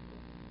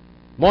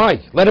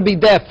 Why? Let her be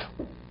deaf.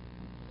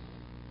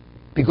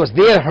 Because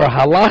there, her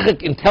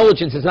halachic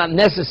intelligence is not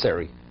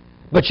necessary.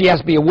 But she has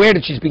to be aware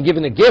that she's been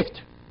given a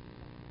gift.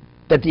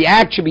 That the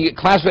act should be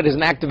classified as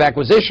an act of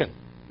acquisition.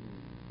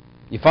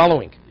 You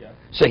following? Yeah.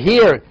 So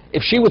here,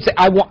 if she would say,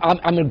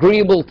 I'm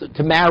agreeable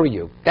to marry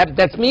you,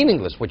 that's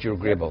meaningless, what you're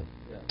agreeable.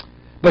 Yeah.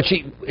 But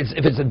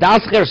if it's a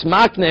das chers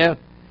makne,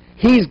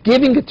 he's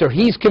giving it to her,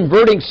 he's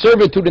converting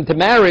servitude into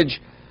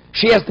marriage,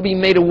 she has to be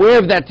made aware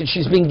of that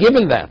she's been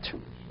given that.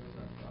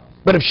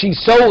 But if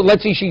she's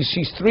let's say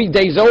she's 3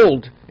 days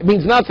old, it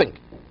means nothing.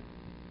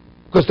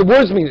 Because the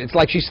words mean, it's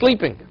like she's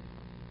sleeping.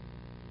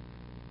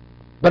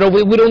 But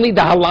we don't need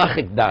the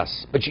halachic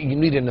das, but you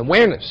need an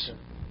awareness.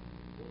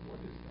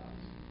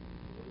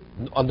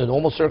 Under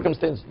normal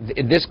circumstances,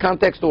 in this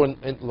context or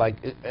like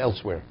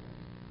elsewhere.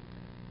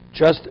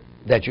 Just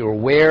that you're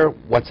aware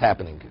what's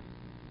happening.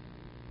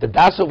 The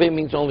das of it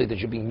means only that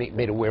you're being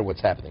made aware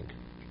what's happening.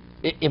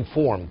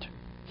 Informed.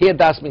 Here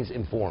das means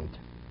informed.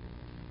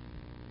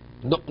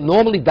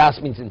 Normally das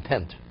means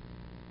intent.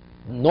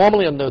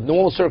 Normally under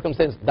normal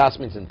circumstances, das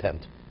means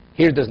intent.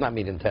 Here it does not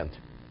mean intent.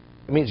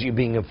 It means you're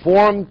being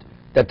informed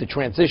that the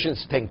transition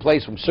is taking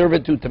place from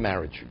servitude to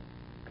marriage.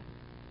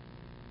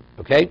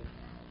 Okay?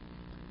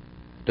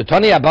 The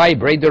Tani Abai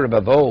Breder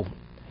Bavo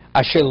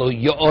Ashelu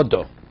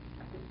Yodo.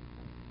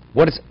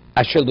 What is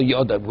Ashelu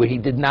Yodo? Where he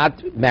did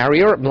not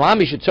marry her?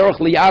 Mlami Shetzorach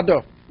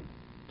Liado.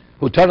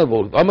 Who turned the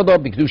Amado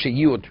Bikdusha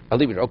Yud. I'll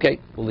leave it. Okay,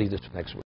 we'll leave this for next week.